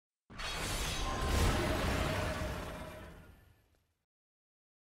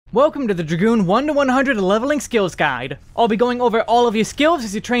Welcome to the Dragoon 1 to 100 Leveling Skills Guide. I'll be going over all of your skills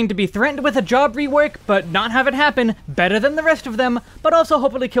as you train to be threatened with a job rework, but not have it happen better than the rest of them, but also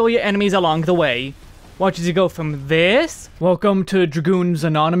hopefully kill your enemies along the way. Watch as you go from this, welcome to Dragoons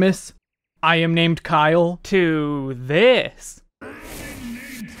Anonymous, I am named Kyle, to this.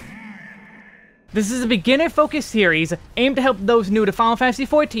 This is a beginner-focused series aimed to help those new to Final Fantasy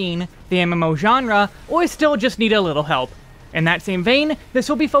XIV, the MMO genre, or still just need a little help. In that same vein, this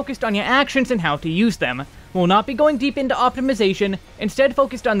will be focused on your actions and how to use them. We'll not be going deep into optimization, instead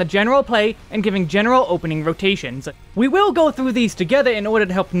focused on the general play and giving general opening rotations. We will go through these together in order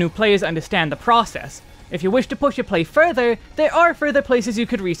to help new players understand the process. If you wish to push your play further, there are further places you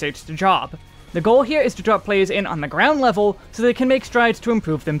could research the job. The goal here is to drop players in on the ground level so they can make strides to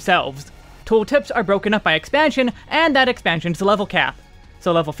improve themselves. Tooltips are broken up by expansion, and that expansion's level cap.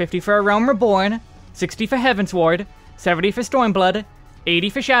 So level 50 for A Realm Reborn, 60 for Heavensward, 70 for Stormblood, 80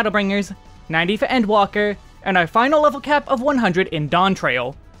 for Shadowbringers, 90 for Endwalker, and our final level cap of 100 in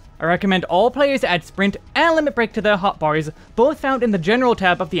Dawntrail. I recommend all players add Sprint and Limit Break to their hotbars, both found in the General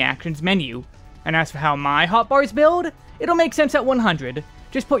tab of the Actions menu. And as for how my hotbars build, it'll make sense at 100.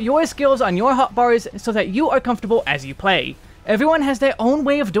 Just put your skills on your hotbars so that you are comfortable as you play. Everyone has their own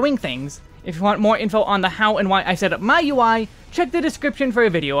way of doing things. If you want more info on the how and why I set up my UI, check the description for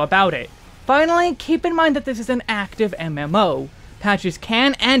a video about it. Finally, keep in mind that this is an active MMO. Patches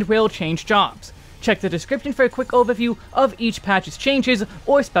can and will change jobs. Check the description for a quick overview of each patch's changes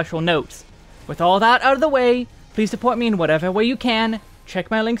or special notes. With all that out of the way, please support me in whatever way you can,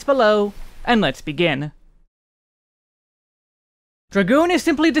 check my links below, and let's begin. Dragoon is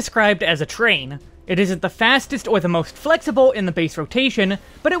simply described as a train. It isn't the fastest or the most flexible in the base rotation,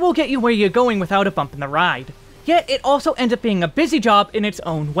 but it will get you where you're going without a bump in the ride. Yet it also ends up being a busy job in its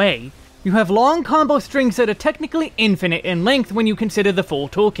own way. You have long combo strings that are technically infinite in length when you consider the full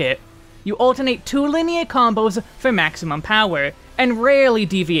toolkit. You alternate 2 linear combos for maximum power, and rarely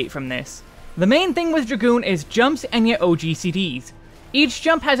deviate from this. The main thing with Dragoon is jumps and your OGCDs. Each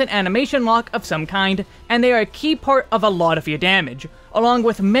jump has an animation lock of some kind, and they are a key part of a lot of your damage, along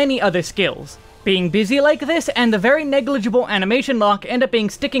with many other skills. Being busy like this and the very negligible animation lock end up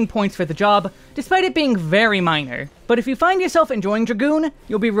being sticking points for the job, despite it being very minor. But if you find yourself enjoying Dragoon,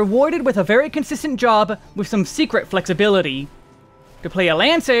 you'll be rewarded with a very consistent job with some secret flexibility. To play a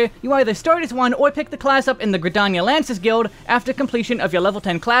Lancer, you either start as one or pick the class up in the Gridania Lancers Guild after completion of your level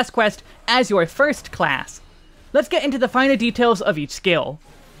 10 class quest as your first class. Let's get into the finer details of each skill.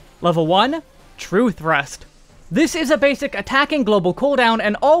 Level 1, True Thrust. This is a basic attacking global cooldown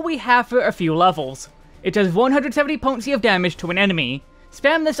and all we have for a few levels. It does 170 potency of damage to an enemy.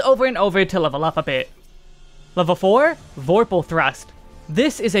 Spam this over and over to level up a bit. Level 4, Vorpal Thrust.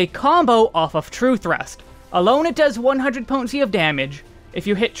 This is a combo off of True Thrust. Alone it does 100 potency of damage. If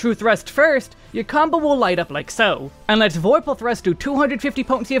you hit True Thrust first, your combo will light up like so, and lets Vorpal Thrust do 250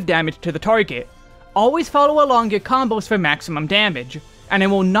 potency of damage to the target. Always follow along your combos for maximum damage, and I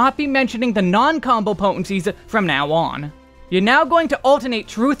will not be mentioning the non-combo potencies from now on. You're now going to alternate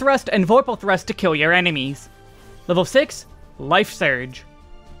True Thrust and Vorpal Thrust to kill your enemies. Level 6, Life Surge.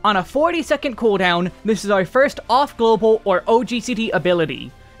 On a 40-second cooldown, this is our first off-global or OGCD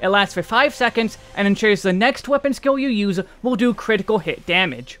ability. It lasts for 5 seconds and ensures the next weapon skill you use will do critical hit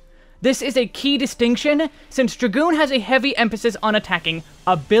damage. This is a key distinction, since Dragoon has a heavy emphasis on attacking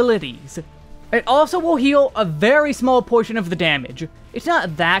abilities. It also will heal a very small portion of the damage. It's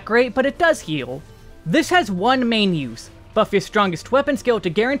not that great, but it does heal. This has one main use: buff your strongest weapon skill to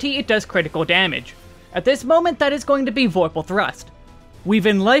guarantee it does critical damage. At this moment, that is going to be Vorpal Thrust. Weave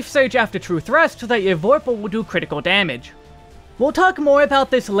in Life Surge after True Thrust so that your Vorpal will do critical damage. We'll talk more about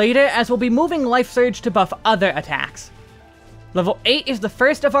this later as we'll be moving Life Surge to buff other attacks. Level 8 is the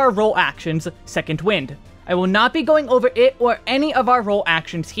first of our role actions, Second Wind. I will not be going over it or any of our role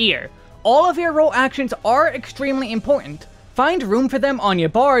actions here. All of your role actions are extremely important. Find room for them on your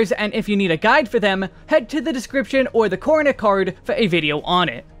bars, and if you need a guide for them, head to the description or the corner card for a video on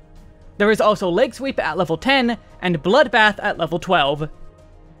it. There is also Leg Sweep at level 10, and Bloodbath at level 12.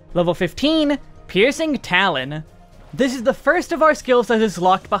 Level 15, Piercing Talon. This is the first of our skills that is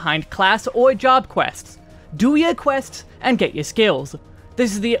locked behind class or job quests. Do your quests and get your skills.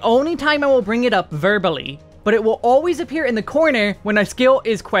 This is the only time I will bring it up verbally, but it will always appear in the corner when a skill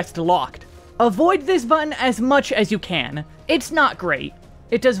is quest locked. Avoid this button as much as you can. It's not great.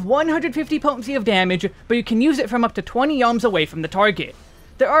 It does 150 potency of damage, but you can use it from up to 20 yalms away from the target.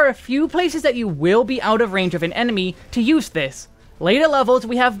 There are a few places that you will be out of range of an enemy to use this. Later levels,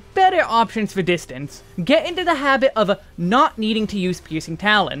 we have better options for distance. Get into the habit of not needing to use Piercing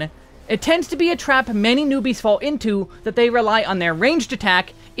Talon. It tends to be a trap many newbies fall into that they rely on their ranged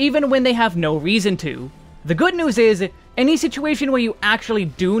attack even when they have no reason to. The good news is, any situation where you actually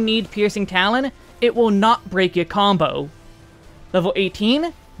do need Piercing Talon, it will not break your combo. Level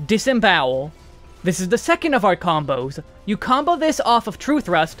 18, Disembowel. This is the second of our combos. You combo this off of True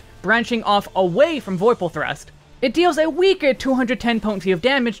Thrust, branching off away from Vorpal Thrust. It deals a weaker 210 potency of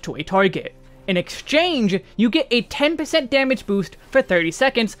damage to a target. In exchange, you get a 10% damage boost for 30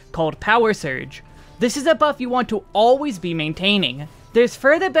 seconds called Power Surge. This is a buff you want to always be maintaining. There's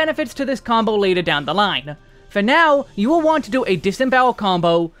further benefits to this combo later down the line. For now, you will want to do a Disembowel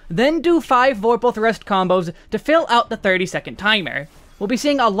combo, then do 5 Vorpal Thrust combos to fill out the 30-second timer. We'll be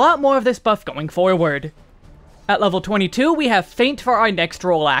seeing a lot more of this buff going forward. At level 22, we have Feint for our next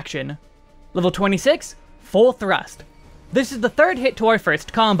roll action. Level 26, Full Thrust. This is the third hit to our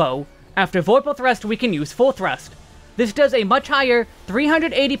first combo. After Vorpal Thrust, we can use Full Thrust. This does a much higher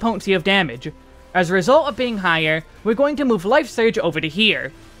 380 potency of damage. As a result of being higher, we're going to move Life Surge over to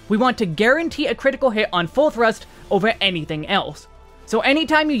here. We want to guarantee a critical hit on Full Thrust over anything else. So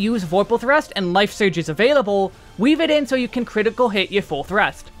anytime you use Vorpal Thrust and Life Surge is available, weave it in so you can critical hit your Full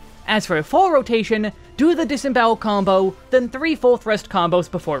Thrust. As for a full rotation, do the Disembowel combo, then 3 Full Thrust combos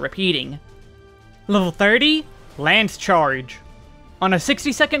before repeating. Level 30, Lance Charge. On a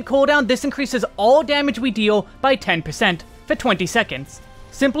 60-second cooldown, this increases all damage we deal by 10% for 20 seconds.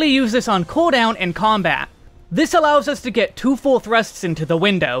 Simply use this on cooldown in combat. This allows us to get 2 full thrusts into the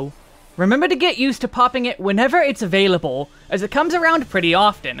window. Remember to get used to popping it whenever it's available, as it comes around pretty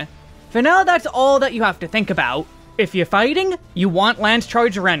often. For now, that's all that you have to think about. If you're fighting, you want Lance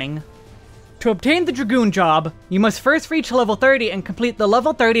Charge running. To obtain the Dragoon job, you must first reach level 30 and complete the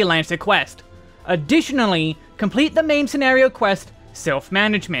level 30 Lancer quest. Additionally, complete the main scenario quest,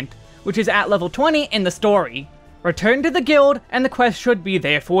 Self-Management, which is at level 20 in the story. Return to the guild, and the quest should be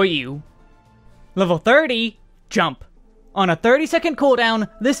there for you. Level 30, Jump. On a 30-second cooldown,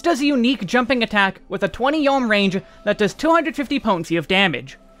 this does a unique jumping attack with a 20 yalm range that does 250 potency of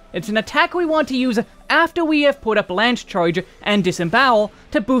damage. It's an attack we want to use after we have put up Lance Charge and Disembowel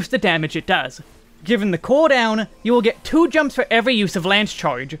to boost the damage it does. Given the cooldown, you will get 2 jumps for every use of Lance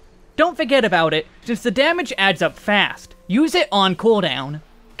Charge. Don't forget about it, since the damage adds up fast. Use it on cooldown.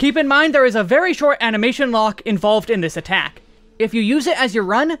 Keep in mind there is a very short animation lock involved in this attack. If you use it as you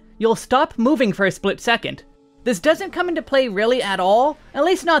run, you'll stop moving for a split second. This doesn't come into play really at all, at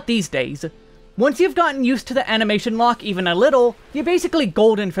least not these days. Once you've gotten used to the animation lock even a little, you're basically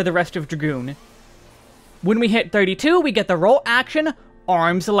golden for the rest of Dragoon. When we hit 32, we get the roll action,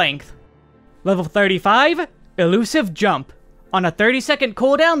 Arm's Length. Level 35, Elusive Jump. On a 30-second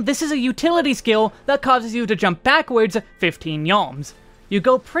cooldown, this is a utility skill that causes you to jump backwards 15 yalms. You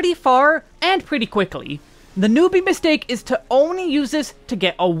go pretty far and pretty quickly. The newbie mistake is to only use this to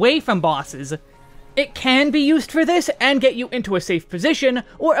get away from bosses. It can be used for this and get you into a safe position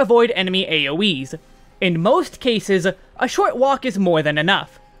or avoid enemy AoEs. In most cases, a short walk is more than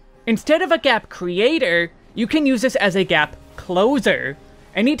enough. Instead of a gap creator, you can use this as a gap closer.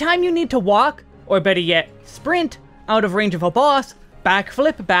 Anytime you need to walk, or better yet, sprint, out of range of a boss,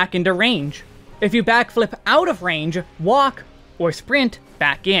 backflip back into range. If you backflip out of range, walk, or sprint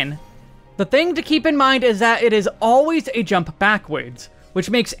back in. The thing to keep in mind is that it is always a jump backwards, which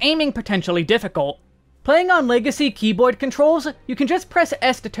makes aiming potentially difficult. Playing on legacy keyboard controls, you can just press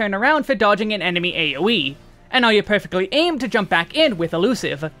S to turn around for dodging an enemy AoE, and now you're perfectly aimed to jump back in with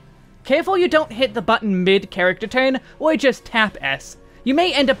Elusive. Careful you don't hit the button mid-character turn, or just tap S. You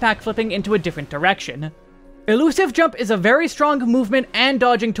may end up backflipping into a different direction. Elusive Jump is a very strong movement and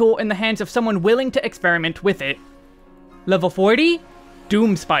dodging tool in the hands of someone willing to experiment with it. Level 40,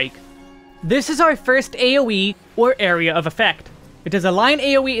 Doom Spike. This is our first AoE, or area of effect. It is a line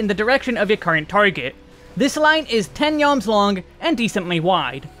AoE in the direction of your current target. This line is 10 yalms long and decently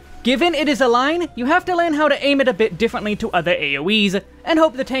wide. Given it is a line, you have to learn how to aim it a bit differently to other AoEs, and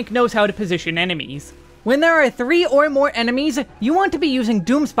hope the tank knows how to position enemies. When there are 3 or more enemies, you want to be using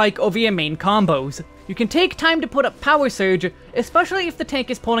Doom Spike over your main combos. You can take time to put up Power Surge, especially if the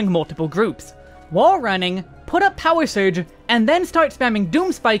tank is pulling multiple groups. While running, put up Power Surge, and then start spamming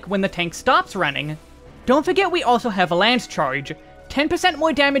Doom Spike when the tank stops running. Don't forget we also have a Lance Charge. 10%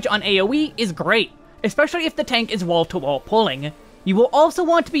 more damage on AoE is great, especially if the tank is wall-to-wall pulling. You will also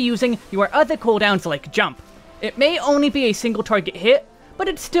want to be using your other cooldowns like Jump. It may only be a single target hit, but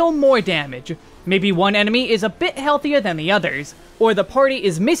it's still more damage. Maybe one enemy is a bit healthier than the others, or the party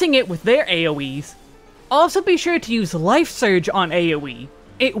is missing it with their AoEs. Also be sure to use Life Surge on AoE.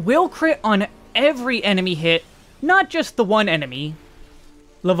 It will crit on every enemy hit, not just the one enemy.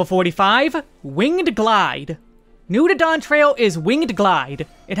 Level 45, Winged Glide. New to Dawntrail is Winged Glide.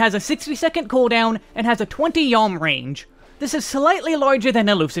 It has a 60-second cooldown and has a 20 yalm range. This is slightly larger than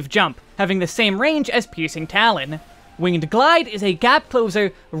Elusive Jump, having the same range as Piercing Talon. Winged Glide is a gap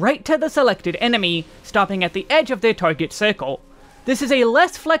closer right to the selected enemy, stopping at the edge of their target circle. This is a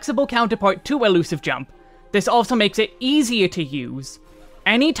less flexible counterpart to Elusive Jump. This also makes it easier to use.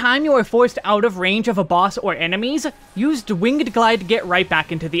 Anytime you are forced out of range of a boss or enemies, use Winged Glide to get right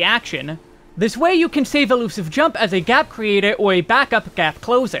back into the action. This way you can save Elusive Jump as a gap creator or a backup gap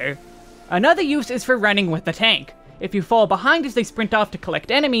closer. Another use is for running with the tank. If you fall behind as they sprint off to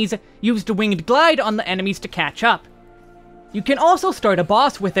collect enemies, use the Winged Glide on the enemies to catch up. You can also start a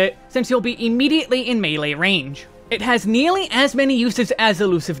boss with it, since you'll be immediately in melee range. It has nearly as many uses as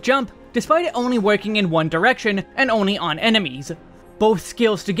Elusive Jump, despite it only working in one direction and only on enemies. Both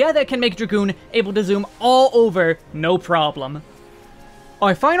skills together can make Dragoon able to zoom all over, no problem.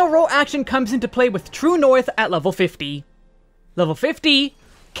 Our final roll action comes into play with True North at level 50. Level 50,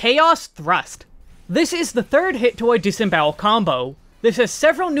 Chaos Thrust. This is the third hit to our Disembowel combo. This has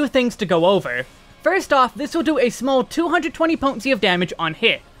several new things to go over. First off, this will do a small 220 potency of damage on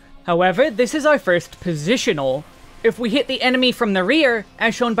hit. However, this is our first positional. If we hit the enemy from the rear,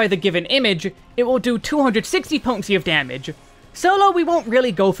 as shown by the given image, it will do 260 potency of damage. Solo, we won't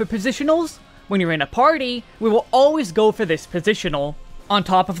really go for positionals. When you're in a party, we will always go for this positional. On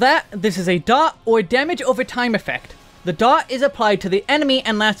top of that, this is a dot or damage over time effect. The dot is applied to the enemy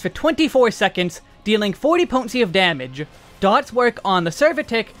and lasts for 24 seconds, dealing 40 potency of damage. Dots work on the server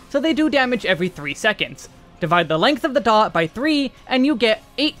tick, so they do damage every 3 seconds. Divide the length of the dot by 3, and you get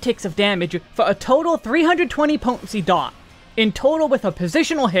 8 ticks of damage for a total 320 potency dot. In total with a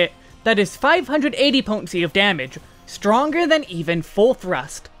positional hit, that is 580 potency of damage, stronger than even full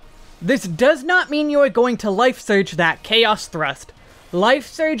thrust. This does not mean you are going to life surge that Chaos Thrust. Life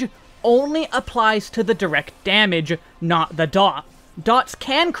Surge only applies to the direct damage, not the dot. Dots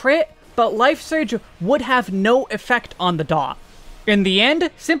can crit, but Life Surge would have no effect on the dot. In the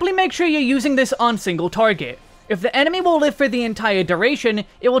end, simply make sure you're using this on single target. If the enemy will live for the entire duration,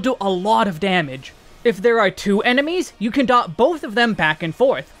 it will do a lot of damage. If there are 2 enemies, you can dot both of them back and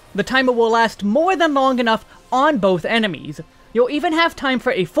forth. The timer will last more than long enough on both enemies. You'll even have time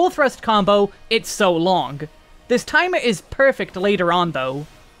for a full thrust combo, it's so long. This timer is perfect later on though.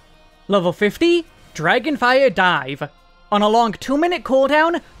 Level 50, Dragonfire Dive. On a long 2-minute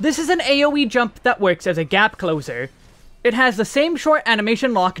cooldown, this is an AoE jump that works as a gap closer. It has the same short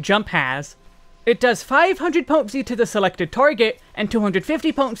animation lock jump has. It does 500 potency to the selected target, and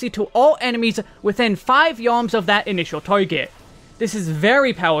 250 potency to all enemies within 5 yalms of that initial target. This is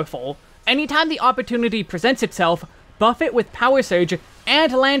very powerful. Anytime the opportunity presents itself, buff it with Power Surge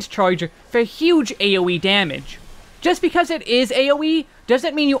and Land Charge for huge AoE damage. Just because it is AoE,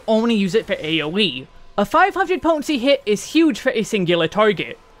 doesn't mean you only use it for AoE. A 500 potency hit is huge for a singular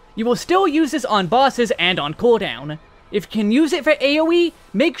target. You will still use this on bosses and on cooldown. If you can use it for AoE,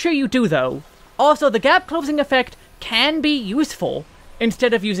 make sure you do though. Also, the gap closing effect can be useful.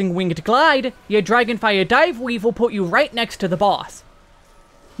 Instead of using Winged Glide, your Dragonfire Dive Weave will put you right next to the boss.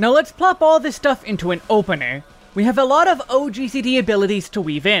 Now let's plop all this stuff into an opener. We have a lot of OGCD abilities to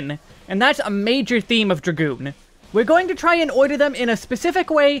weave in, and that's a major theme of Dragoon. We're going to try and order them in a specific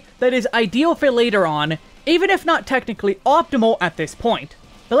way that is ideal for later on, even if not technically optimal at this point.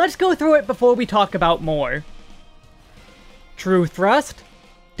 But let's go through it before we talk about more. True Thrust,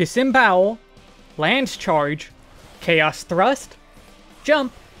 Disembowel, Lance Charge, Chaos Thrust,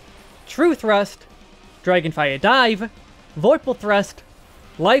 Jump, True Thrust, Dragonfire Dive, Vorpal Thrust,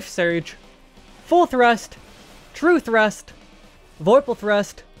 Life Surge, Full Thrust, True Thrust, Vorpal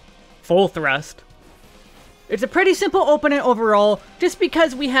Thrust, Full Thrust. It's a pretty simple opener overall, just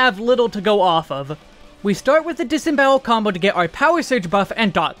because we have little to go off of. We start with the Disembowel combo to get our Power Surge buff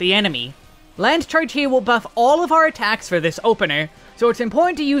and dot the enemy. Land Charge here will buff all of our attacks for this opener, so it's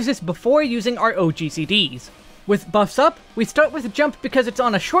important to use this before using our OGCDs. With buffs up, we start with Jump because it's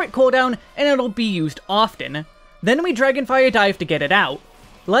on a short cooldown and it'll be used often. Then we Dragonfire Dive to get it out.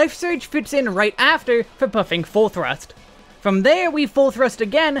 Life Surge fits in right after for buffing Full Thrust. From there, we Full Thrust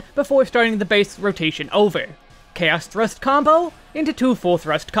again before starting the base rotation over. Chaos Thrust combo into 2 Full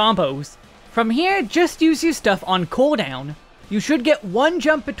Thrust combos. From here, just use your stuff on cooldown. You should get 1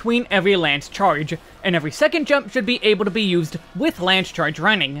 jump between every Lance Charge, and every second jump should be able to be used with Lance Charge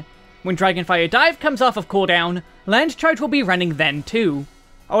running. When Dragonfire Dive comes off of cooldown, Lance Charge will be running then too.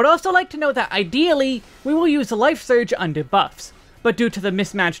 I would also like to note that ideally, we will use Life Surge under buffs, but due to the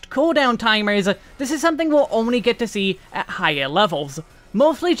mismatched cooldown timers, this is something we'll only get to see at higher levels.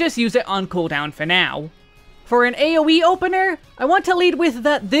 Mostly just use it on cooldown for now. For an AoE opener, I want to lead with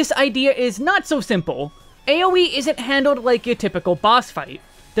that this idea is not so simple. AoE isn't handled like your typical boss fight.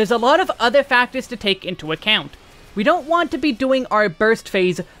 There's a lot of other factors to take into account. We don't want to be doing our burst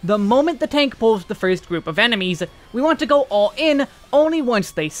phase the moment the tank pulls the first group of enemies. We want to go all in only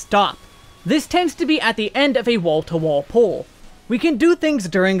once they stop. This tends to be at the end of a wall-to-wall pull. We can do things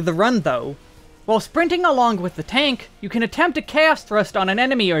during the run though. While sprinting along with the tank, you can attempt a Chaos Thrust on an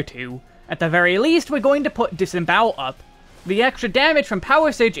enemy or two. At the very least, we're going to put Disembowel up. The extra damage from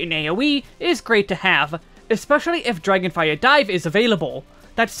Power Surge in AoE is great to have, especially if Dragonfire Dive is available.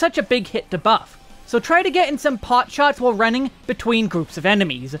 That's such a big hit to buff. So try to get in some pot shots while running between groups of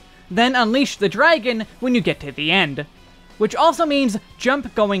enemies. Then unleash the dragon when you get to the end. Which also means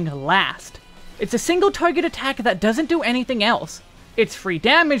jump going last. It's a single target attack that doesn't do anything else. It's free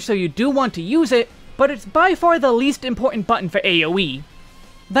damage, so you do want to use it, but it's by far the least important button for AoE.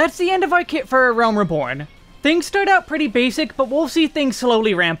 That's the end of our kit for A Realm Reborn. Things start out pretty basic, but we'll see things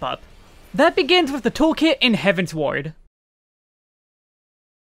slowly ramp up. That begins with the toolkit in Heaven's Ward.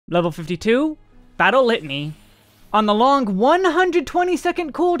 Level 52, Battle Litany. On the long 120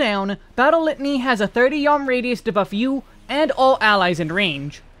 second cooldown, Battle Litany has a 30 yalm radius to buff you and all allies in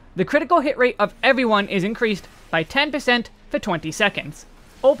range. The critical hit rate of everyone is increased by 10% for 20 seconds.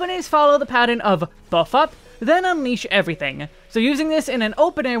 Openers follow the pattern of buff up, then unleash everything, so using this in an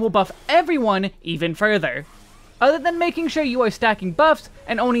opener will buff everyone even further. Other than making sure you are stacking buffs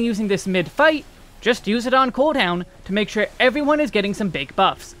and only using this mid-fight, just use it on cooldown to make sure everyone is getting some big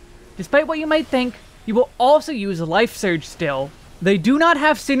buffs. Despite what you might think, you will also use Life Surge still. They do not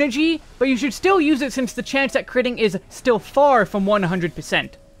have synergy, but you should still use it since the chance at critting is still far from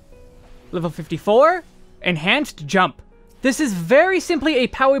 100%. Level 54, Enhanced Jump. This is very simply a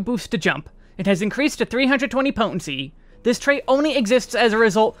power boost to jump. It has increased to 320 potency. This trait only exists as a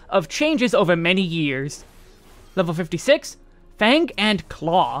result of changes over many years. Level 56, Fang and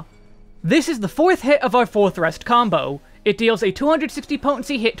Claw. This is the fourth hit of our full thrust combo. It deals a 260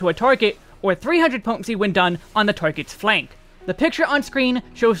 potency hit to a target, or 300 potency when done on the target's flank. The picture on screen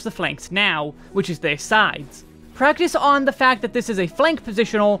shows the flanks now, which is their sides. Practice on the fact that this is a flank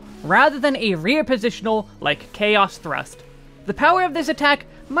positional rather than a rear positional like Chaos Thrust. The power of this attack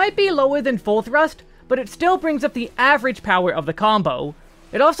might be lower than full thrust, but it still brings up the average power of the combo.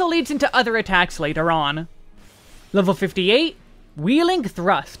 It also leads into other attacks later on. Level 58, Wheeling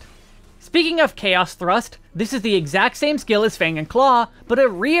Thrust. Speaking of Chaos Thrust, this is the exact same skill as Fang and Claw, but a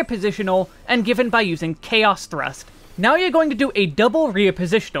rear positional and given by using Chaos Thrust. Now you're going to do a double rear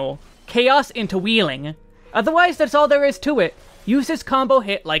positional, Chaos into Wheeling. Otherwise, that's all there is to it. Use this combo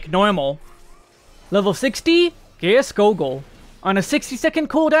hit like normal. Level 60, Gears Gogol. On a 60-second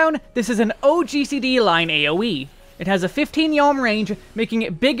cooldown, this is an OGCD line AoE. It has a 15 yalm range, making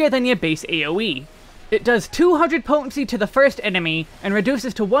it bigger than your base AoE. It does 200 potency to the first enemy, and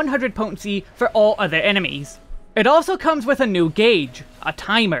reduces to 100 potency for all other enemies. It also comes with a new gauge, a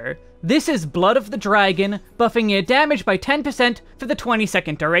timer. This is Blood of the Dragon, buffing your damage by 10% for the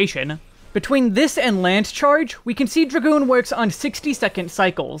 20-second duration. Between this and Lance Charge, we can see Dragoon works on 60-second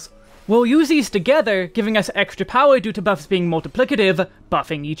cycles. We'll use these together, giving us extra power due to buffs being multiplicative,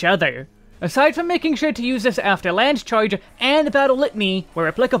 buffing each other. Aside from making sure to use this after Lance Charge and Battle Litany, where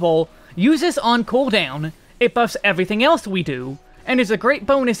applicable, use this on cooldown. It buffs everything else we do, and is a great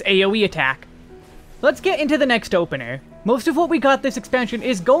bonus AoE attack. Let's get into the next opener. Most of what we got this expansion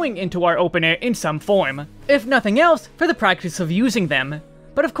is going into our opener in some form, if nothing else, for the practice of using them.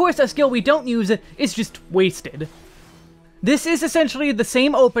 But of course, a skill we don't use is just wasted. This is essentially the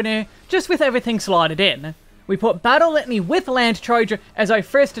same opener, just with everything slotted in. We put Battle Litany with Lance Charge as our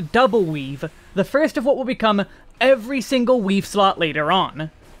first double weave, the first of what will become every single weave slot later on.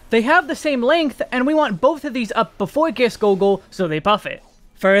 They have the same length, and we want both of these up before Gears Gogol, so they buff it.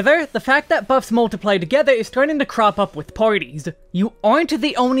 Further, the fact that buffs multiply together is starting to crop up with parties. You aren't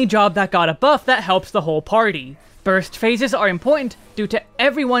the only job that got a buff that helps the whole party. Burst phases are important due to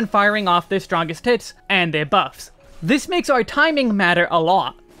everyone firing off their strongest hits and their buffs. This makes our timing matter a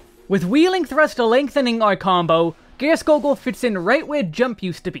lot. With Wheeling Thrust lengthening our combo, Gears Gogol fits in right where Jump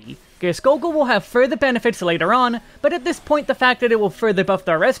used to be. Gears Gogol will have further benefits later on, but at this point the fact that it will further buff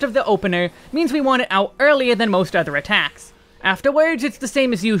the rest of the opener means we want it out earlier than most other attacks. Afterwards, it's the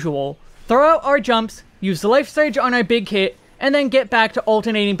same as usual. Throw out our jumps, use the Life Surge on our big hit, and then get back to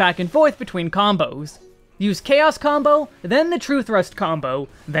alternating back and forth between combos. Use Chaos combo, then the True Thrust combo,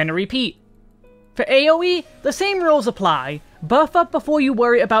 then repeat. For AoE, the same rules apply. Buff up before you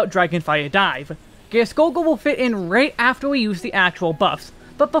worry about Dragonfire Dive. Gears Gogol will fit in right after we use the actual buffs,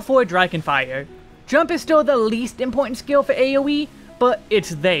 but before Dragonfire. Jump is still the least important skill for AoE, but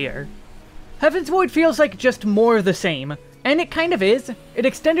it's there. Heaven's Ward feels like just more of the same. And it kind of is. It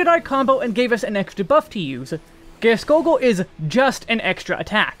extended our combo and gave us an extra buff to use. Gearskogul is just an extra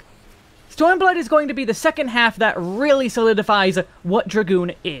attack. Stormblood is going to be the second half that really solidifies what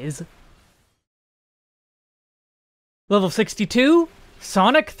Dragoon is. Level 62,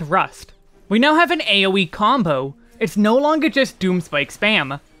 Sonic Thrust. We now have an AoE combo. It's no longer just Doomspike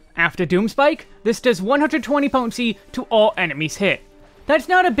spam. After Doomspike, this does 120 potency to all enemies hit. That's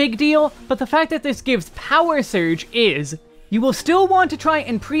not a big deal, but the fact that this gives Power Surge is. You will still want to try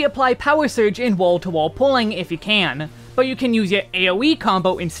and pre-apply Power Surge in wall-to-wall pulling if you can, but you can use your AoE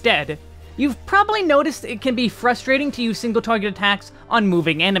combo instead. You've probably noticed it can be frustrating to use single-target attacks on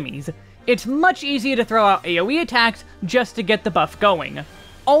moving enemies. It's much easier to throw out AoE attacks just to get the buff going.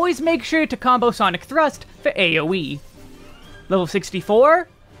 Always make sure to combo Sonic Thrust for AoE. Level 64,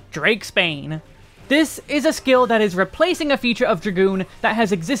 Drake's Bane. This is a skill that is replacing a feature of Dragoon that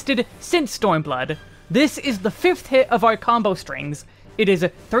has existed since Stormblood. This is the 5th hit of our combo strings. It is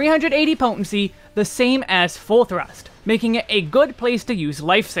 380 potency, the same as Full Thrust, making it a good place to use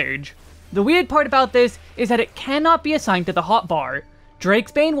Life Surge. The weird part about this is that it cannot be assigned to the hotbar.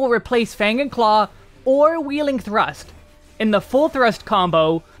 Drake's Bane will replace Fang and Claw or Wheeling Thrust. In the Full Thrust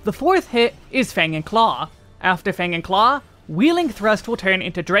combo, the 4th hit is Fang and Claw. After Fang and Claw, Wheeling Thrust will turn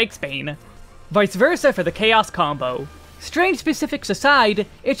into Drake's Bane. Vice versa for the Chaos combo. Strange specifics aside,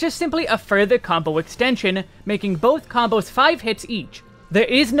 it's just simply a further combo extension, making both combos 5 hits each. There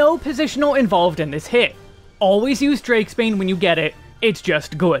is no positional involved in this hit. Always use Drake's Bane when you get it, it's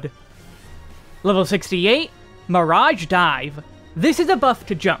just good. Level 68, Mirage Dive. This is a buff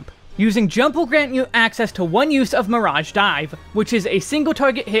to jump. Using jump will grant you access to one use of Mirage Dive, which is a single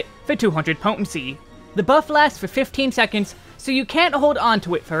target hit for 200 potency. The buff lasts for 15 seconds, so you can't hold on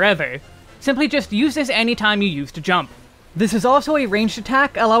to it forever. Simply just use this anytime you use to jump. This is also a ranged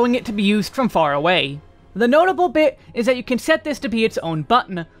attack, allowing it to be used from far away. The notable bit is that you can set this to be its own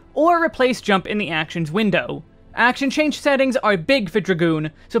button, or replace jump in the actions window. Action change settings are big for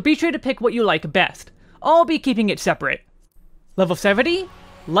Dragoon, so be sure to pick what you like best. I'll be keeping it separate. Level 70,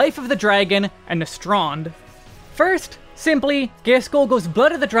 Life of the Dragon and Nastrond. First, simply, Gearskogul's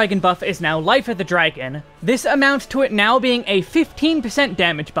Blood of the Dragon buff is now Life of the Dragon. This amounts to it now being a 15%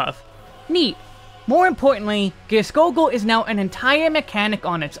 damage buff. Neat. More importantly, Gearskogul is now an entire mechanic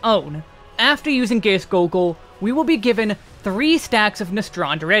on its own. After using Gearskogul, we will be given 3 stacks of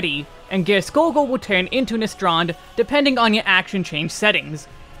Nastrond ready, and Gearskogul will turn into Nastrond depending on your action change settings.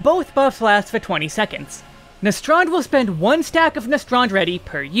 Both buffs last for 20 seconds. Nastrond will spend 1 stack of Nastrond ready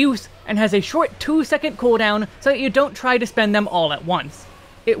per use, and has a short 2-second cooldown so that you don't try to spend them all at once.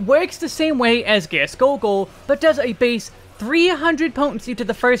 It works the same way as Gearskogul, but does a base 300 potency to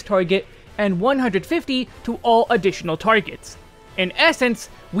the first target, and 150 to all additional targets. In essence,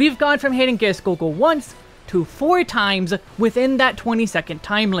 we've gone from hitting Gearskogul once to 4 times within that 20-second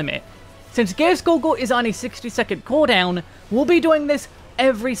time limit. Since Gearskogul is on a 60-second cooldown, we'll be doing this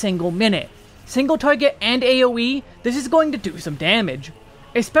every single minute. Single target and AoE, this is going to do some damage.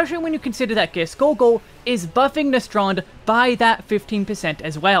 Especially when you consider that Gearskogul is buffing Nastrond by that 15%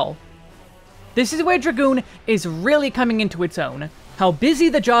 as well. This is where Dragoon is really coming into its own. How busy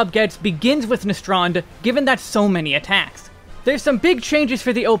the job gets begins with Nastrond, given that so many attacks. There's some big changes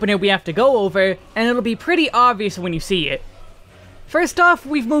for the opener we have to go over, and it'll be pretty obvious when you see it. First off,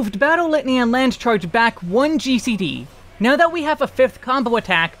 we've moved Battle Litany and Land Charge back 1 GCD. Now that we have a 5th combo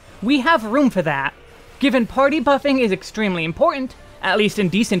attack, we have room for that. Given party buffing is extremely important, at least in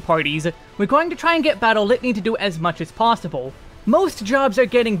decent parties, we're going to try and get Battle Litany to do as much as possible. Most jobs are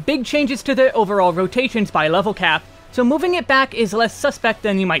getting big changes to their overall rotations by level cap, so moving it back is less suspect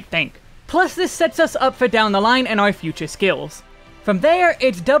than you might think. Plus, this sets us up for down the line and our future skills. From there,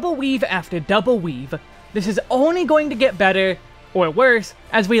 it's double weave after double weave. This is only going to get better, or worse,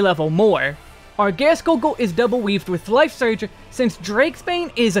 as we level more. Our Gearskogul is double weaved with Life Surge, since Drake's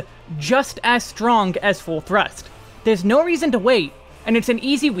Bane is just as strong as Full Thrust. There's no reason to wait, and it's an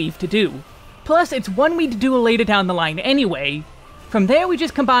easy weave to do. Plus, it's one we'd do later down the line anyway. From there, we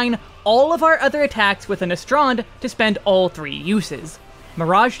just combine all of our other attacks with a Nastrond to spend all 3 uses.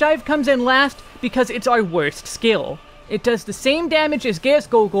 Mirage Dive comes in last because it's our worst skill. It does the same damage as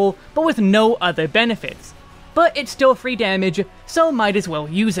Gearskogul, but with no other benefits. But it's still free damage, so might as well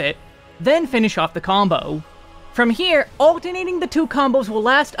use it. Then finish off the combo. From here, alternating the 2 combos will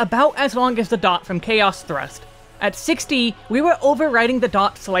last about as long as the dot from Chaos Thrust. At 60, we were overriding the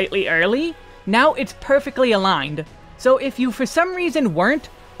dot slightly early, now it's perfectly aligned. So if you for some reason weren't,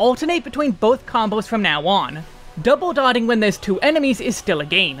 alternate between both combos from now on. Double dotting when there's 2 enemies is still a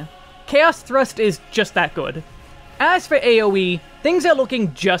gain. Chaos Thrust is just that good. As for AoE, things are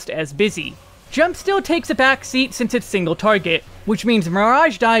looking just as busy. Jump still takes a back seat since it's single target, which means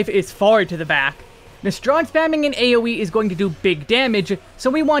Mirage Dive is far to the back. Nastrond spamming in AoE is going to do big damage, so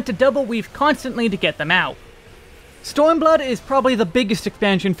we want to double weave constantly to get them out. Stormblood is probably the biggest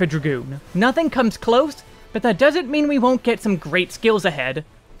expansion for Dragoon. Nothing comes close, but that doesn't mean we won't get some great skills ahead.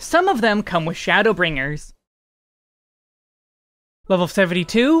 Some of them come with Shadowbringers. Level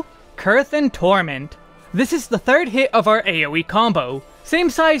 72, Curth and Torment. This is the third hit of our AoE combo. Same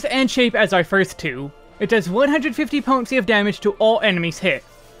size and shape as our first two. It does 150 potency of damage to all enemies hit.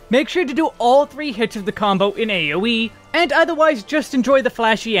 Make sure to do all 3 hits of the combo in AoE, and otherwise just enjoy the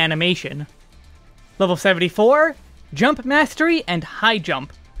flashy animation. Level 74, Jump Mastery and High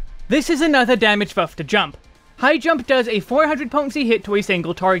Jump. This is another damage buff to Jump. High Jump does a 400 potency hit to a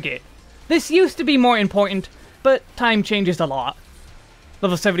single target. This used to be more important, but time changes a lot.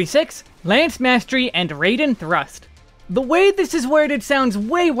 Level 76, Lance Mastery and Raiden Thrust. The way this is worded sounds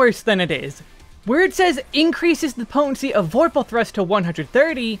way worse than it is. Where it says increases the potency of Vorpal Thrust to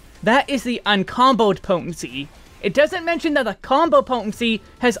 130, that is the uncomboed potency. It doesn't mention that the combo potency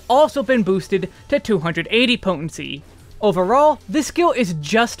has also been boosted to 280 potency. Overall, this skill is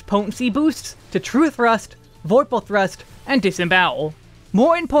just potency boosts to True Thrust, Vorpal Thrust, and Disembowel.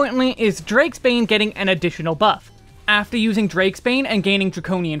 More importantly is Drake's Bane getting an additional buff. After using Drake's Bane and gaining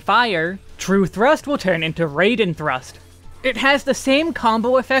Draconian Fire, True Thrust will turn into Raiden Thrust. It has the same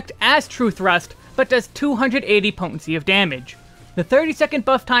combo effect as True Thrust, but does 280 potency of damage. The 30-second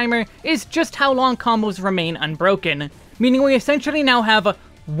buff timer is just how long combos remain unbroken, meaning we essentially now have a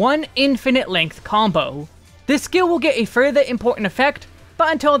 1 infinite length combo. This skill will get a further important effect,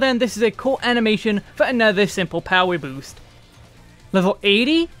 but until then this is a cool animation for another simple power boost. Level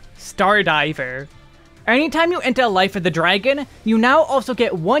 80, Stardiver. Anytime you enter Life of the Dragon, you now also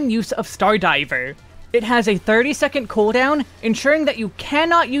get 1 use of Stardiver. It has a 30-second cooldown, ensuring that you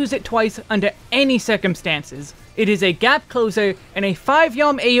cannot use it twice under any circumstances. It is a gap closer and a 5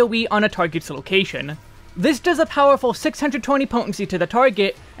 yalm AoE on a target's location. This does a powerful 620 potency to the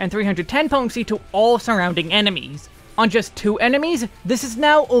target and 310 potency to all surrounding enemies. On just 2 enemies, this is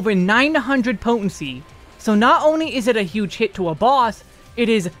now over 900 potency. So not only is it a huge hit to a boss, it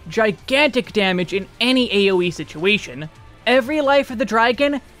is gigantic damage in any AoE situation. Every Life of the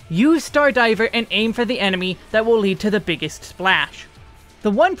Dragon, use Stardiver and aim for the enemy that will lead to the biggest splash.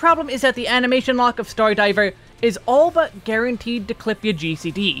 The one problem is that the animation lock of Stardiver is all but guaranteed to clip your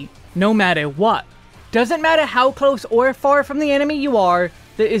GCD, no matter what. Doesn't matter how close or far from the enemy you are,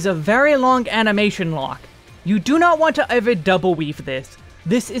 there is a very long animation lock. You do not want to ever double weave this.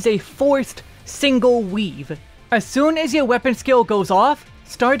 This is a forced single weave. As soon as your weapon skill goes off,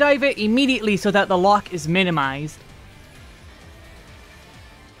 Stardiver immediately so that the lock is minimized.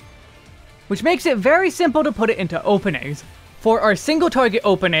 Which makes it very simple to put it into openers. For our single target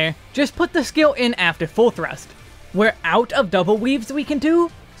opener, just put the skill in after full thrust. We're out of double weaves we can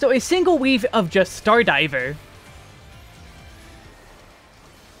do, so a single weave of just Stardiver.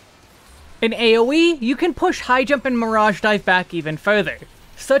 In AoE, you can push High Jump and Mirage Dive back even further.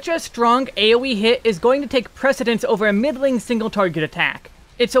 Such a strong AoE hit is going to take precedence over a middling single target attack.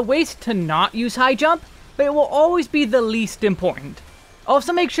 It's a waste to not use High Jump, but it will always be the least important.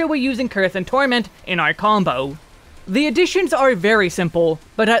 Also make sure we're using Curth and Torment in our combo. The additions are very simple,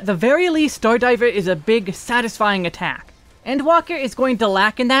 but at the very least Stardiver is a big, satisfying attack. Endwalker is going to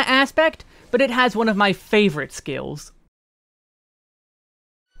lack in that aspect, but it has one of my favorite skills.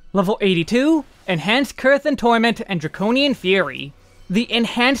 Level 82, Enhanced Curth and Torment and Draconian Fury. The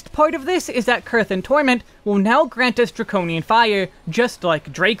enhanced part of this is that Curth and Torment will now grant us Draconian Fire, just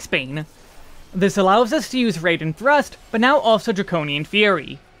like Drake's Bane. This allows us to use Raiden Thrust, but now also Draconian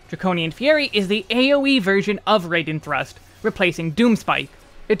Fury. Draconian Fury is the AoE version of Raiden Thrust, replacing Doomspike.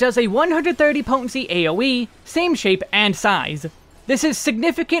 It does a 130 potency AoE, same shape and size. This is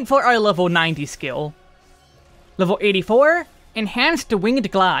significant for our level 90 skill. Level 84, Enhanced Winged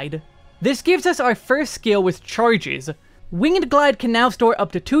Glide. This gives us our first skill with charges. Winged Glide can now store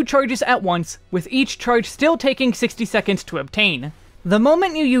up to 2 charges at once, with each charge still taking 60 seconds to obtain. The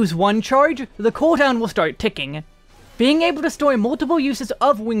moment you use one charge, the cooldown will start ticking. Being able to store multiple uses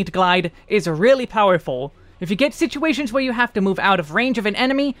of Winged Glide is really powerful. If you get situations where you have to move out of range of an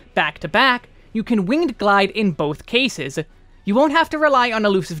enemy, back to back, you can Winged Glide in both cases. You won't have to rely on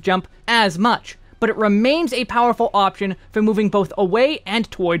Elusive Jump as much, but it remains a powerful option for moving both away and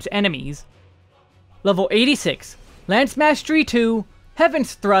towards enemies. Level 86, Lance Mastery 2,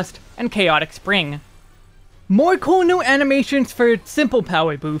 Heaven's Thrust, and Chaotic Spring. More cool new animations for simple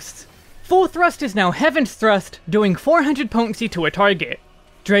power boosts. Full Thrust is now Heaven's Thrust, doing 400 potency to a target.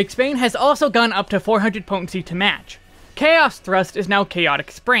 Drake's Bane has also gone up to 400 potency to match. Chaos Thrust is now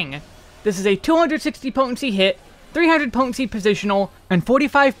Chaotic Spring. This is a 260 potency hit, 300 potency positional, and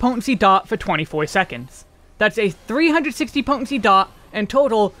 45 potency dot for 24 seconds. That's a 360 potency dot, and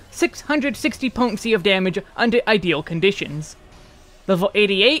total 660 potency of damage under ideal conditions. Level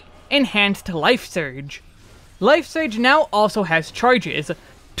 88, Enhanced Life Surge. Life Surge now also has charges,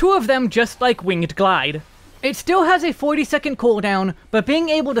 2 of them just like Winged Glide. It still has a 40-second cooldown, but being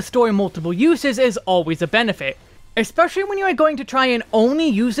able to store multiple uses is always a benefit, especially when you are going to try and only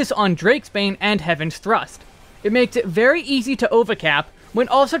use this on Drakesbane and Heaven's Thrust. It makes it very easy to overcap when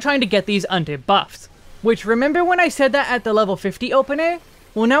also trying to get these under buffs. Which, remember when I said that at the level 50 opener?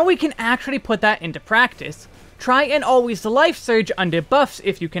 Well, now we can actually put that into practice. Try and always Life Surge under buffs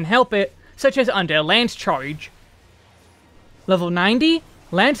if you can help it, such as under Lance Charge. Level 90,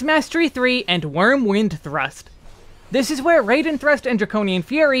 Lance Mastery 3 and Wormwind Thrust. This is where Raiden Thrust and Draconian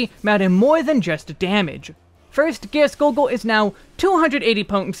Fury matter more than just damage. First, Gearskogel is now 280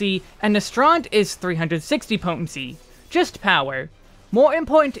 potency, and Nastrond is 360 potency. Just power. More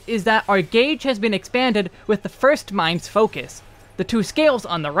important is that our gauge has been expanded with the First Mind's Focus, the 2 scales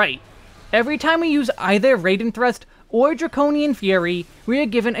on the right. Every time we use either Raiden Thrust or Draconian Fury, we are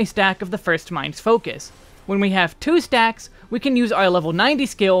given a stack of the First Mind's Focus. When we have 2 stacks, we can use our level 90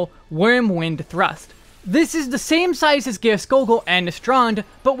 skill, Wormwind Thrust. This is the same size as Gearskogel and Nastrond,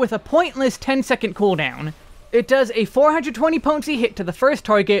 but with a pointless 10-second cooldown. It does a 420 potency hit to the first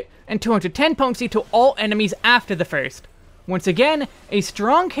target, and 210 potency to all enemies after the first. Once again, a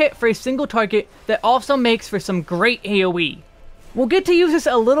strong hit for a single target that also makes for some great AoE. We'll get to use this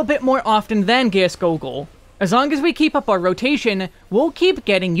a little bit more often than Gearskogel. As long as we keep up our rotation, we'll keep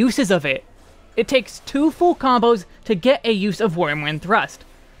getting uses of it. It takes 2 full combos to get a use of Wormwind Thrust.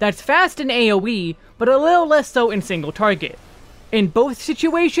 That's fast in AoE, but a little less so in single target. In both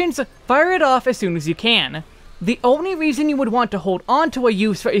situations, fire it off as soon as you can. The only reason you would want to hold on to a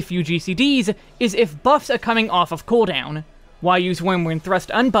use for a few GCDs is if buffs are coming off of cooldown. Why use Wormwind Thrust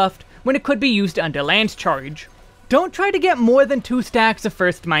unbuffed when it could be used under Lance Charge? Don't try to get more than 2 stacks of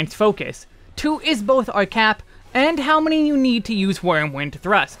First Mind's Focus. 2 is both our cap, and how many you need to use Wormwind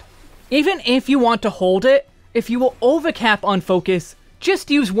Thrust. Even if you want to hold it, if you will overcap on Focus,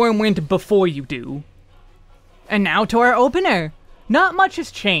 just use Wormwind before you do. And now to our opener. Not much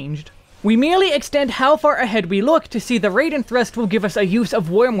has changed. We merely extend how far ahead we look to see the Raiden Thrust will give us a use of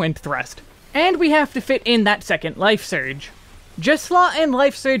Wormwind Thrust, and we have to fit in that second Life Surge. Just slot in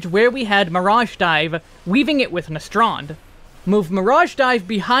Life Surge where we had Mirage Dive, weaving it with Nastrond. Move Mirage Dive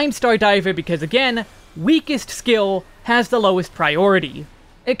behind Stardiver because again, weakest skill has the lowest priority.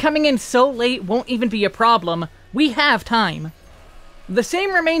 It coming in so late won't even be a problem, we have time. The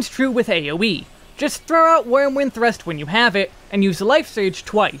same remains true with AoE. Just throw out Wormwind Thrust when you have it, and use Life Surge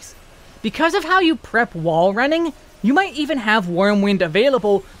twice. Because of how you prep wall running, you might even have Wormwind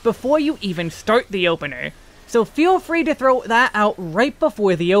available before you even start the opener, so feel free to throw that out right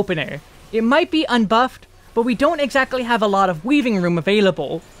before the opener. It might be unbuffed, but we don't exactly have a lot of weaving room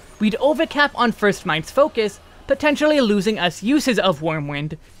available. We'd overcap on First Mind's Focus, potentially losing us uses of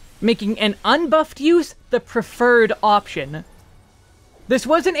Wormwind, making an unbuffed use the preferred option. This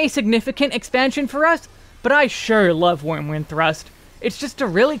wasn't a significant expansion for us, but I sure love Wormwind Thrust. It's just a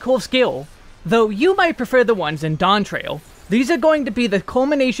really cool skill. Though you might prefer the ones in Dawntrail. These are going to be the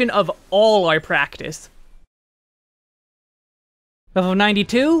culmination of all our practice. Level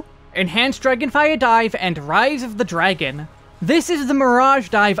 92, Enhanced Dragonfire Dive and Rise of the Dragon. This is the Mirage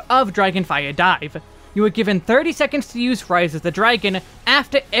Dive of Dragonfire Dive. You are given 30 seconds to use Rise of the Dragon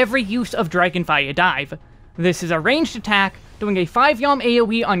after every use of Dragonfire Dive. This is a ranged attack, doing a 5 yalm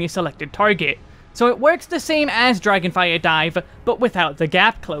AoE on your selected target. So it works the same as Dragonfire Dive, but without the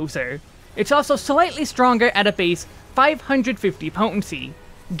gap closer. It's also slightly stronger at a base 550 potency.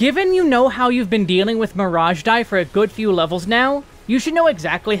 Given you know how you've been dealing with Mirage Dive for a good few levels now, you should know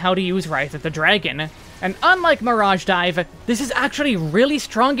exactly how to use Rise of the Dragon. And unlike Mirage Dive, this is actually really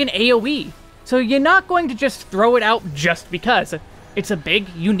strong in AoE, so you're not going to just throw it out just because. It's a big,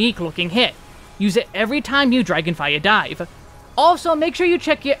 unique looking hit. Use it every time you Dragonfire Dive. Also, make sure you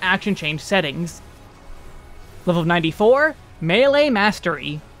check your action change settings. Level 94, Melee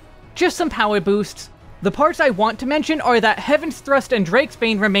Mastery. Just some power boosts. The parts I want to mention are that Heaven's Thrust and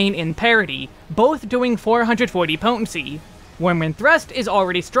Drakesbane remain in parity, both doing 440 potency. Wormwind Thrust is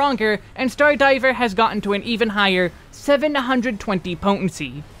already stronger, and Stardiver has gotten to an even higher 720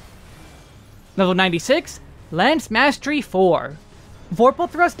 potency. Level 96, Lance Mastery 4. Vorpal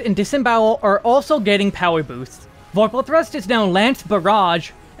Thrust and Disembowel are also getting power boosts. Vorpal Thrust is now Lance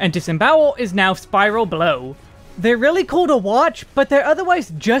Barrage, and Disembowel is now Spiral Blow. They're really cool to watch, but they're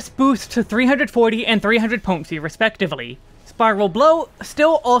otherwise just boosts to 340 and 300 potency respectively. Spiral Blow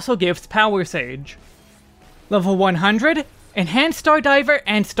still also gives Power Surge. Level 100, Enhanced Stardiver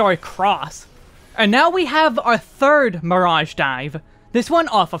and Starcross. And now we have our third Mirage Dive, this one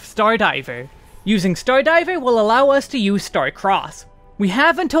off of Stardiver. Using Stardiver will allow us to use Starcross. We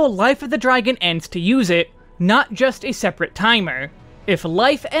have until Life of the Dragon ends to use it, not just a separate timer. If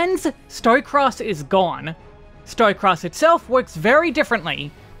life ends, Starcross is gone. Starcross itself works very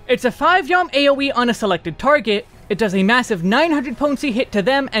differently. It's a 5 yalm AoE on a selected target. It does a massive 900 potency hit to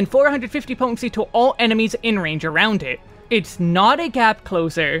them and 450 potency to all enemies in range around it. It's not a gap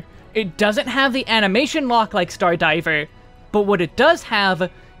closer. It doesn't have the animation lock like Stardiver, but what it does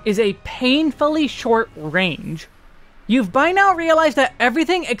have is a painfully short range. You've by now realized that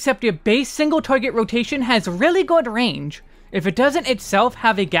everything except your base single target rotation has really good range. If it doesn't itself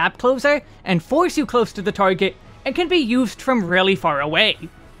have a gap closer and force you close to the target, it can be used from really far away.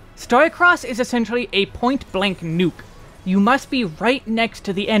 Starcross is essentially a point-blank nuke. You must be right next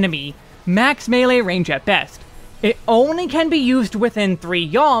to the enemy, max melee range at best. It only can be used within 3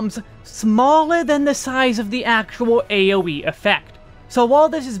 yalms, smaller than the size of the actual AoE effect. So while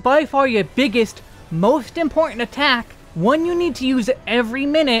this is by far your biggest, most important attack, one you need to use every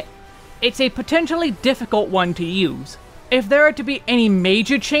minute, it's a potentially difficult one to use. If there are to be any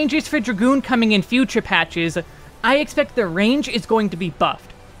major changes for Dragoon coming in future patches, I expect the range is going to be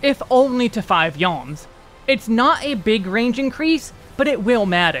buffed, if only to 5 yalms. It's not a big range increase, but it will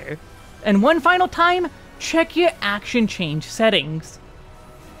matter. And one final time, check your action change settings.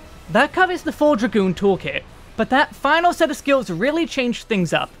 That covers the full Dragoon toolkit, but that final set of skills really changed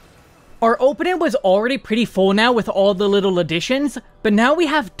things up. Our opening was already pretty full now with all the little additions, but now we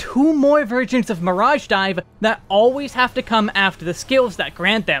have 2 more versions of Mirage Dive that always have to come after the skills that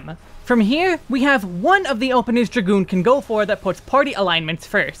grant them. From here, we have one of the openers Dragoon can go for that puts party alignments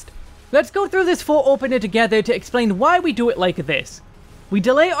first. Let's go through this full opener together to explain why we do it like this. We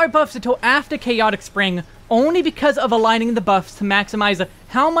delay our buffs until after Chaotic Spring, only because of aligning the buffs to maximize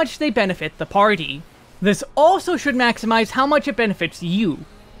how much they benefit the party. This also should maximize how much it benefits you.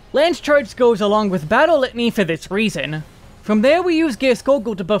 Lance Charge goes along with Battle Litany for this reason. From there we use Gear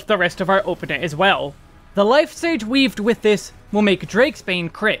Skogul to buff the rest of our opener as well. The Life Surge weaved with this will make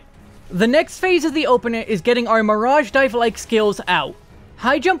Drakesbane crit. The next phase of the opener is getting our Mirage Dive-like skills out.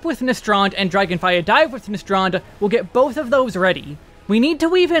 High Jump with Nastrond and Dragonfire Dive with Nastrond will get both of those ready. We need to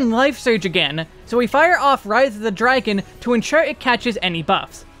weave in Life Surge again, so we fire off Rise of the Dragon to ensure it catches any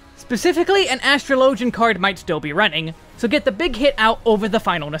buffs. Specifically, an Astrologian card might still be running, so get the big hit out over the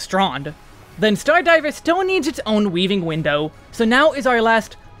final Nastrond. Then Stardiver still needs its own weaving window, so now is our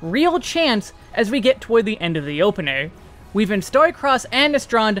last real chance as we get toward the end of the opener. Weave in Starcross and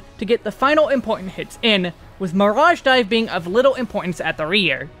Nastrond to get the final important hits in, with Mirage Dive being of little importance at the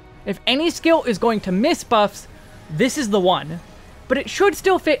rear. If any skill is going to miss buffs, this is the one. But it should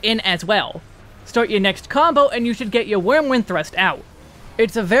still fit in as well. Start your next combo and you should get your Whirlwind Thrust out.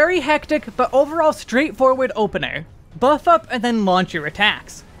 It's a very hectic, but overall straightforward opener. Buff up and then launch your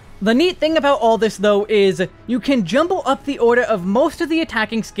attacks. The neat thing about all this though is, you can jumble up the order of most of the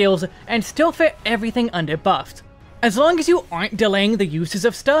attacking skills and still fit everything under buffs. As long as you aren't delaying the uses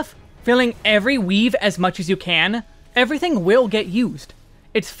of stuff, filling every weave as much as you can, everything will get used.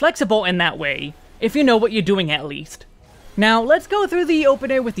 It's flexible in that way, if you know what you're doing at least. Now let's go through the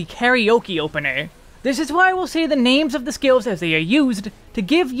opener with the karaoke opener. This is why I will say the names of the skills as they are used, to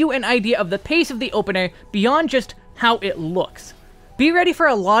give you an idea of the pace of the opener beyond just how it looks. Be ready for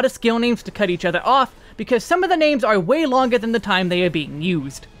a lot of skill names to cut each other off, because some of the names are way longer than the time they are being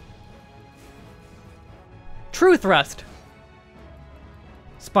used. True Thrust,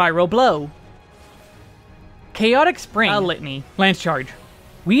 Spiral Blow, Chaotic Spring, Litany, Lance Charge,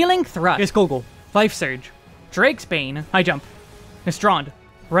 Wheeling Thrust, Gear Skogul, Life Surge, Drakesbane, High Jump, Nastrond,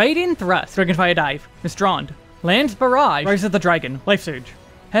 Radiant Thrust, Dragonfire Dive, Nastrond, Land's Barrage, Rise of the Dragon, Life Surge,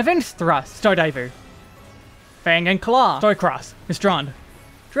 Heaven's Thrust, Stardiver, Fang and Claw, Starcross, Nastrond,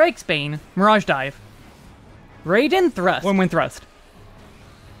 Drakesbane, Mirage Dive, Radiant Thrust, Whirlwind Thrust.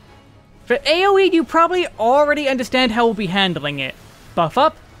 For AoE, you probably already understand how we'll be handling it. Buff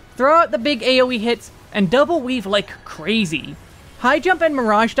up, throw out the big AoE hits, and double weave like crazy. High Jump and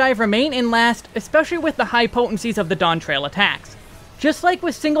Mirage Dive remain in last, especially with the high potencies of the Dawntrail attacks. Just like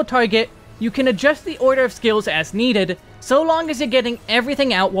with single target, you can adjust the order of skills as needed, so long as you're getting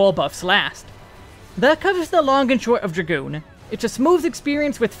everything out while buffs last. That covers the long and short of Dragoon. It's a smooth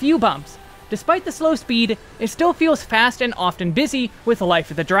experience with few bumps. Despite the slow speed, it still feels fast and often busy with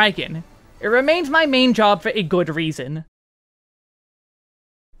Life of the Dragon. It remains my main job for a good reason.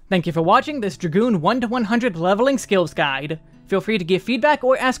 Thank you for watching this Dragoon 1 to 100 leveling skills guide. Feel free to give feedback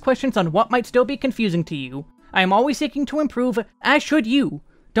or ask questions on what might still be confusing to you. I am always seeking to improve, as should you.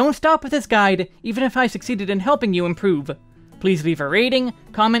 Don't stop with this guide, even if I succeeded in helping you improve. Please leave a rating,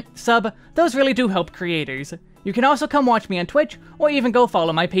 comment, sub, those really do help creators. You can also come watch me on Twitch, or even go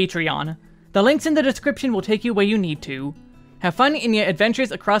follow my Patreon. The links in the description will take you where you need to. Have fun in your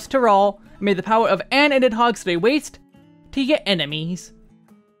adventures across Tyrol, and may the power of Ann and Hog stay waste to your enemies.